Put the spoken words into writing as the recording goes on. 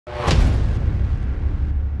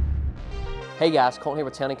Hey guys, Colton here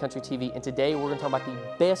with Town & Country TV, and today we're going to talk about the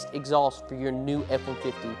best exhaust for your new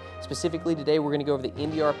F-150. Specifically today we're going to go over the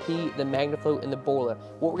MBRP, the Magnaflow, and the Borla.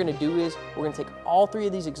 What we're going to do is we're going to take all three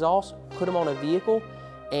of these exhausts, put them on a vehicle,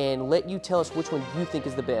 and let you tell us which one you think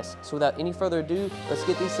is the best. So without any further ado, let's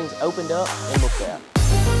get these things opened up and looked at.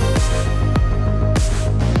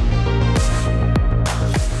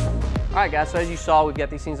 Alright guys, so as you saw, we've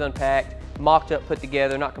got these things unpacked, mocked up, put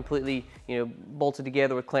together, not completely, bolted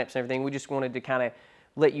together with clamps and everything. We just wanted to kind of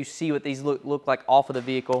let you see what these look like off of the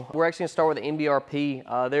vehicle. We're actually going to start with the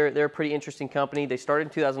MBRP. They're a pretty interesting company. They started in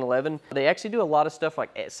 2011. They actually do a lot of stuff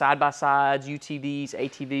like side-by-sides, UTVs,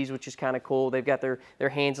 ATVs, which is kind of cool. They've got their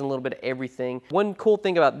hands in a little bit of everything. One cool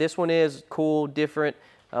thing about this one is, cool, different,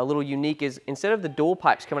 a little unique, is instead of the dual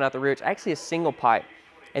pipes coming out the rear, it's actually a single pipe.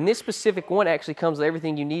 And this specific one actually comes with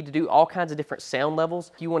everything you need to do, all kinds of different sound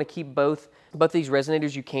levels. If you want to keep both these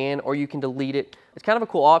resonators, you can, or you can delete it. It's kind of a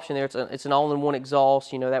cool option there. It's an all-in-one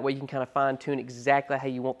exhaust, that way you can kind of fine-tune exactly how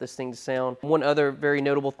you want this thing to sound. One other very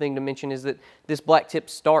notable thing to mention is that this black tip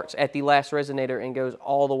starts at the last resonator and goes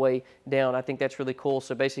all the way down. I think that's really cool.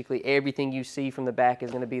 So basically everything you see from the back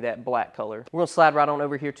is going to be that black color. We're going to slide right on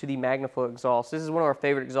over here to the Magnaflow exhaust. This is one of our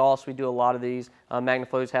favorite exhausts. We do a lot of these.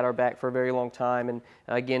 Magnaflow's had our back for a very long time, and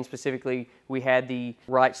again, specifically, we had the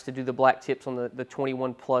rights to do the black tips on the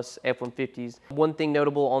 21 plus F-150s. One thing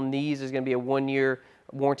notable on these is going to be a 1-year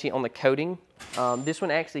warranty on the coating. This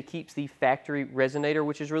one actually keeps the factory resonator,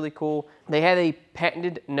 which is really cool. They have a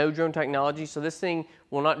patented no drone technology, so this thing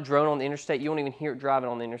will not drone on the interstate. You won't even hear it driving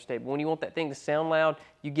on the interstate. But when you want that thing to sound loud,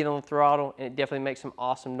 you get on the throttle and it definitely makes some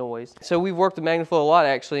awesome noise. So we've worked with Magnaflow a lot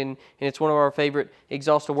actually, and it's one of our favorite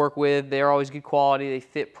exhausts to work with. They're always good quality, they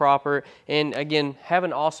fit proper, and again, have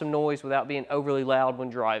an awesome noise without being overly loud when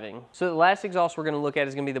driving. So the last exhaust we're going to look at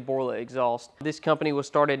is going to be the Borla exhaust. This company was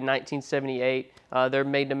started in 1978. They're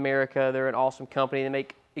made in America. They're an awesome company. They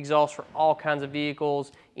make exhaust for all kinds of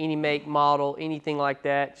vehicles, any make, model, anything like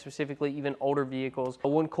that, specifically even older vehicles. But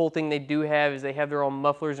one cool thing they do have is they have their own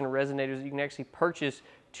mufflers and resonators that you can actually purchase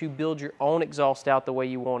to build your own exhaust out the way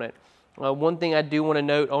you want it. One thing I do want to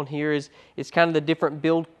note on here is it's kind of the different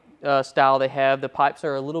build style they have. The pipes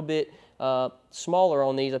are a little bit smaller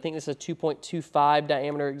on these. I think this is a 2.25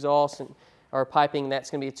 diameter exhaust, or piping, that's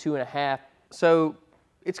going to be a 2.5. So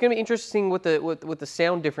it's going to be interesting with the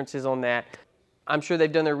sound differences on that. I'm sure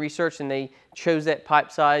they've done their research and they chose that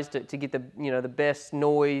pipe size to get the the best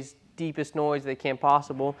noise, deepest noise they can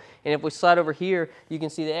possible. And if we slide over here, you can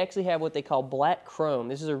see they actually have what they call black chrome.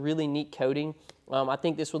 This is a really neat coating. I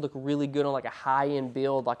think this would look really good on like a high-end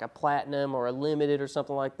build, like a Platinum or a Limited or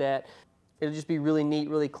something like that. It'll just be really neat,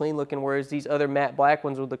 really clean looking, whereas these other matte black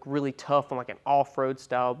ones would look really tough on like an off-road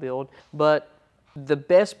style build. But the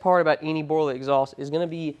best part about any Borla exhaust is going to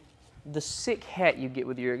be the sick hat you get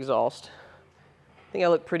with your exhaust. I think I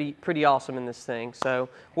look pretty awesome in this thing. So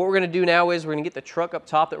what we're going to do now is we're going to get the truck up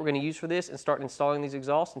top that we're going to use for this and start installing these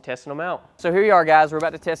exhausts and testing them out. So here you are guys, we're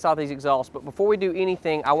about to test out these exhausts, but before we do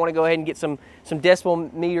anything, I want to go ahead and get some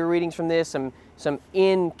decibel meter readings from this, some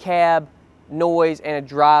in-cab noise, and a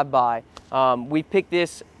drive-by. We picked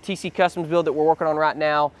this TC Customs build that we're working on right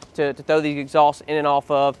now to throw these exhausts in and off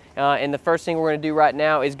of, and the first thing we're going to do right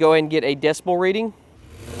now is go ahead and get a decibel reading.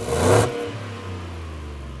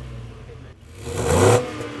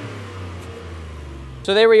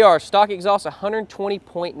 So there we are, stock exhaust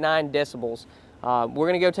 120.9 decibels. We're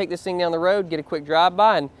going to go take this thing down the road, get a quick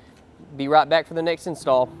drive-by, and be right back for the next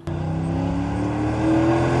install.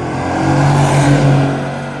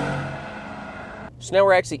 So now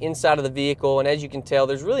we're actually inside of the vehicle, and as you can tell,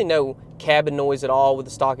 there's really no cabin noise at all with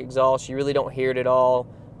the stock exhaust. You really don't hear it at all.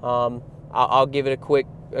 I'll give it a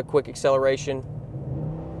quick acceleration.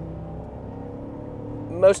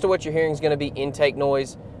 Most of what you're hearing is going to be intake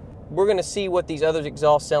noise. We're going to see what these other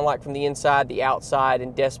exhausts sound like from the inside, the outside,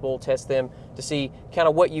 and decibel test them to see kind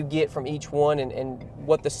of what you get from each one and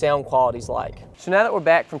what the sound quality is like. So now that we're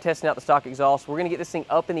back from testing out the stock exhaust, we're going to get this thing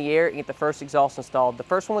up in the air and get the first exhaust installed. The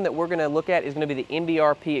first one that we're going to look at is going to be the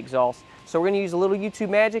MBRP exhaust. So we're going to use a little YouTube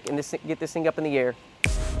magic and get this thing up in the air.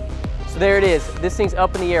 So there it is. This thing's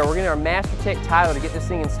up in the air. We're going to our Master Tech Tyler to get this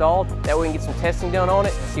thing installed. That way we can get some testing done on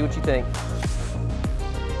it and see what you think.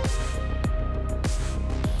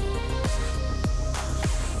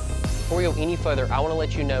 Before we go any further, I want to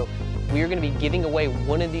let you know we are going to be giving away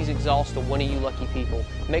one of these exhausts to one of you lucky people.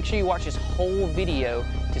 Make sure you watch this whole video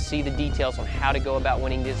to see the details on how to go about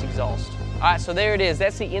winning this exhaust. All right, so there it is.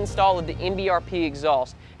 That's the install of the MBRP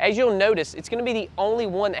exhaust. As you'll notice, it's going to be the only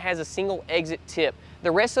one that has a single exit tip.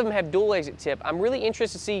 The rest of them have dual exit tip. I'm really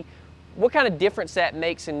interested to see what kind of difference that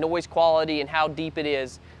makes in noise quality and how deep it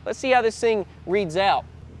is. Let's see how this thing reads out.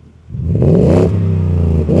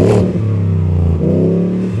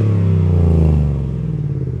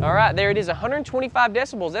 right, there it is, 125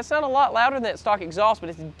 decibels. That's not a lot louder than that stock exhaust, but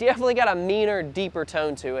it's definitely got a meaner, deeper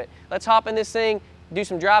tone to it. Let's hop in this thing, do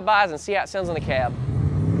some drive-bys, and see how it sounds in the cab.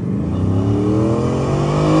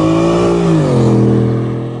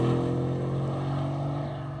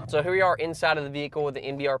 So here we are inside of the vehicle with the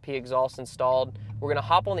MBRP exhaust installed. We're gonna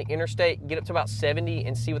hop on the interstate, get up to about 70,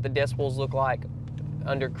 and see what the decibels look like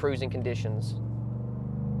under cruising conditions.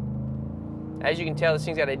 As you can tell, this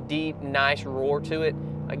thing's got a deep, nice roar to it.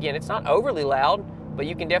 Again, it's not overly loud, but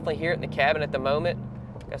you can definitely hear it in the cabin at the moment.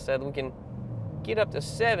 Like I said, we can get up to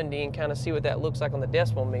 70 and kind of see what that looks like on the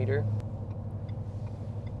decibel meter.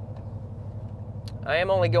 I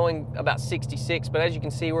am only going about 66, but as you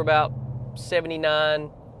can see, we're about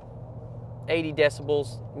 79, 80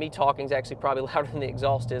 decibels. Me talking is actually probably louder than the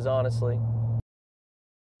exhaust is, honestly.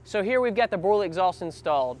 So here we've got the Borla exhaust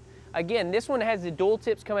installed. Again, this one has the dual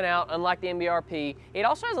tips coming out, unlike the MBRP. It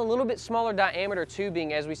also has a little bit smaller diameter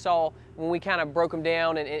tubing, as we saw when we kind of broke them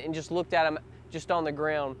down and just looked at them just on the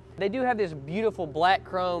ground. They do have this beautiful black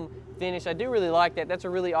chrome finish. I do really like that. That's a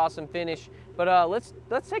really awesome finish. But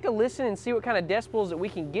let's take a listen and see what kind of decibels that we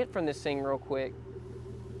can get from this thing real quick.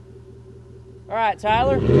 All right,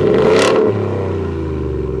 Tyler.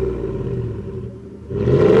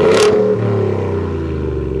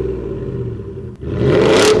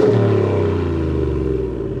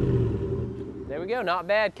 Not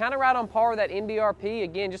bad, kind of right on par with that MBRP.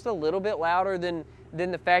 Again, just a little bit louder than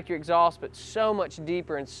the factory exhaust, but so much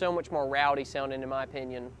deeper and so much more rowdy sounding in my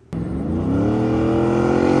opinion.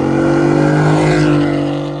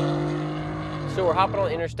 So we're hopping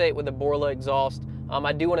on interstate with the Borla exhaust.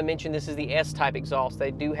 I do want to mention this is the S-type exhaust.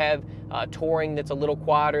 They do have touring that's a little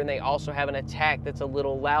quieter, and they also have an attack that's a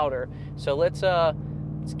little louder. So let's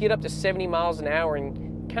get up to 70 miles an hour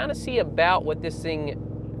and kind of see about what this thing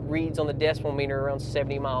reads on the decibel meter, around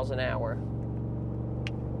 70 miles an hour.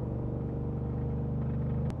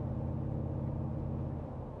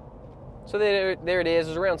 So there it is.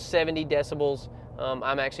 It's around 70 decibels.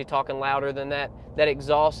 I'm actually talking louder than that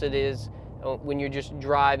exhaust it is when you're just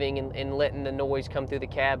driving and letting the noise come through the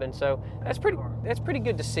cabin. So that's pretty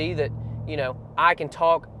good to see that, you know, I can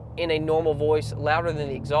talk in a normal voice louder than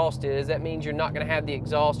the exhaust is. That means you're not going to have the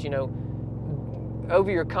exhaust, you know, over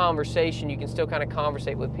your conversation. You can still kind of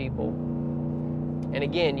conversate with people. And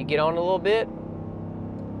again, you get on a little bit,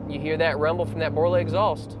 you hear that rumble from that Borla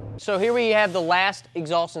exhaust. So here we have the last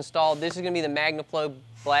exhaust installed. This is going to be the Magnaflow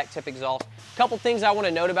black tip exhaust. A couple things I want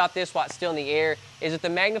to note about this while it's still in the air is that the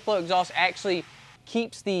Magnaflow exhaust actually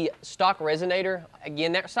keeps the stock resonator.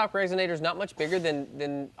 Again, that stock resonator is not much bigger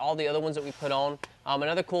than all the other ones that we put on.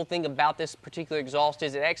 Another cool thing about this particular exhaust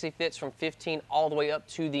is it actually fits from 15 all the way up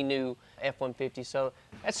to the new F-150. So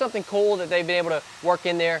that's something cool that they've been able to work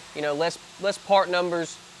in there. You know, less part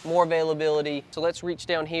numbers, more availability. So let's reach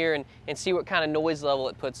down here and see what kind of noise level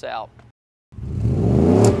it puts out.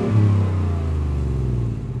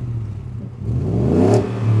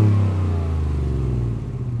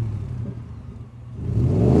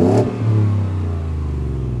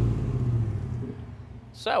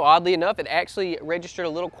 So oddly enough, it actually registered a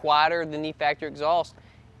little quieter than the factory exhaust.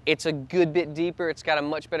 It's a good bit deeper. It's got a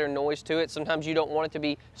much better noise to it. Sometimes you don't want it to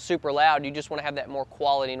be super loud. You just want to have that more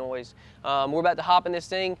quality noise. We're about to hop in this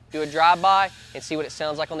thing, do a drive-by, and see what it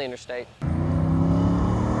sounds like on the interstate.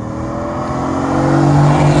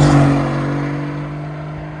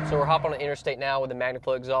 So we're hopping on the interstate now with the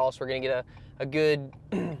Magnaflow exhaust. We're going to get a good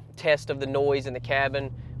test of the noise in the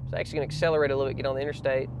cabin. It's actually going to accelerate a little bit, get on the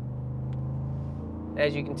interstate.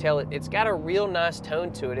 As you can tell, it's got a real nice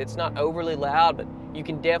tone to it. It's not overly loud, but you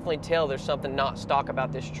can definitely tell there's something not stock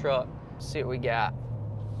about this truck. Let's see what we got.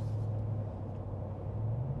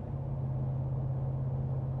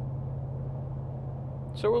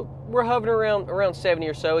 So we're hovering around 70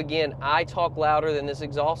 or so. Again, I talk louder than this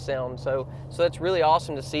exhaust sound, so that's really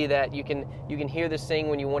awesome to see that you can hear this thing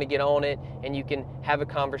when you want to get on it, and you can have a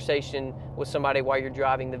conversation with somebody while you're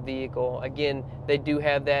driving the vehicle. Again, they do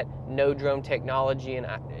have that no drum technology, and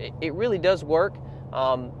it really does work.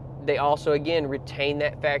 They also, again, retain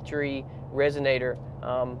that factory resonator.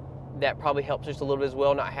 That probably helps just a little bit as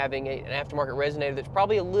well, not having an aftermarket resonator that's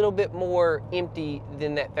probably a little bit more empty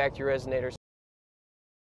than that factory resonator.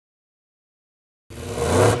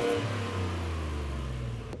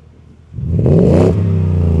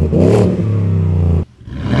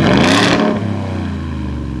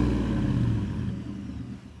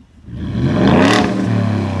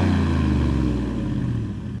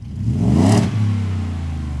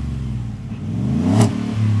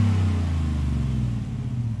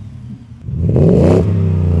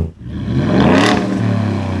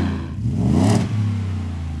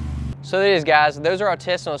 So it is, guys. Those are our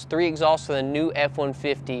tests on those 3 exhausts for the new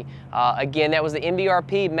F-150. Again, that was the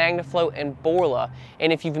MBRP, Magnaflow, and Borla.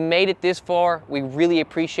 And if you've made it this far, we really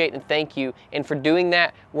appreciate and thank you. And for doing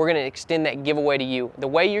that, we're going to extend that giveaway to you. The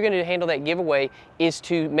way you're going to handle that giveaway is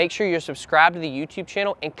to make sure you're subscribed to the YouTube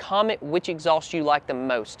channel and comment which exhaust you like the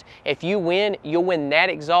most. If you win, you'll win that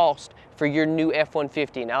exhaust for your new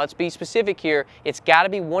F-150. Now let's be specific here. It's got to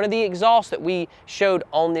be one of the exhausts that we showed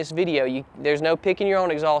on this video. There's no picking your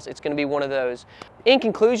own exhaust. It's going to be one of those. In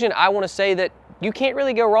conclusion, I want to say that you can't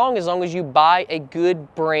really go wrong as long as you buy a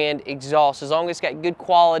good brand exhaust. As long as it's got good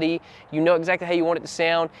quality, you know exactly how you want it to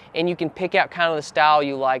sound, and you can pick out kind of the style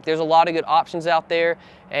you like. There's a lot of good options out there,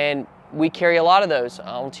 and we carry a lot of those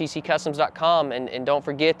on tccustoms.com, and don't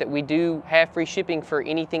forget that we do have free shipping for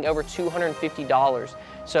anything over $250.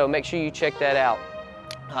 So make sure you check that out.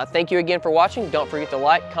 Thank you again for watching. Don't forget to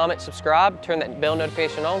like, comment, subscribe, turn that bell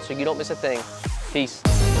notification on so you don't miss a thing. Peace.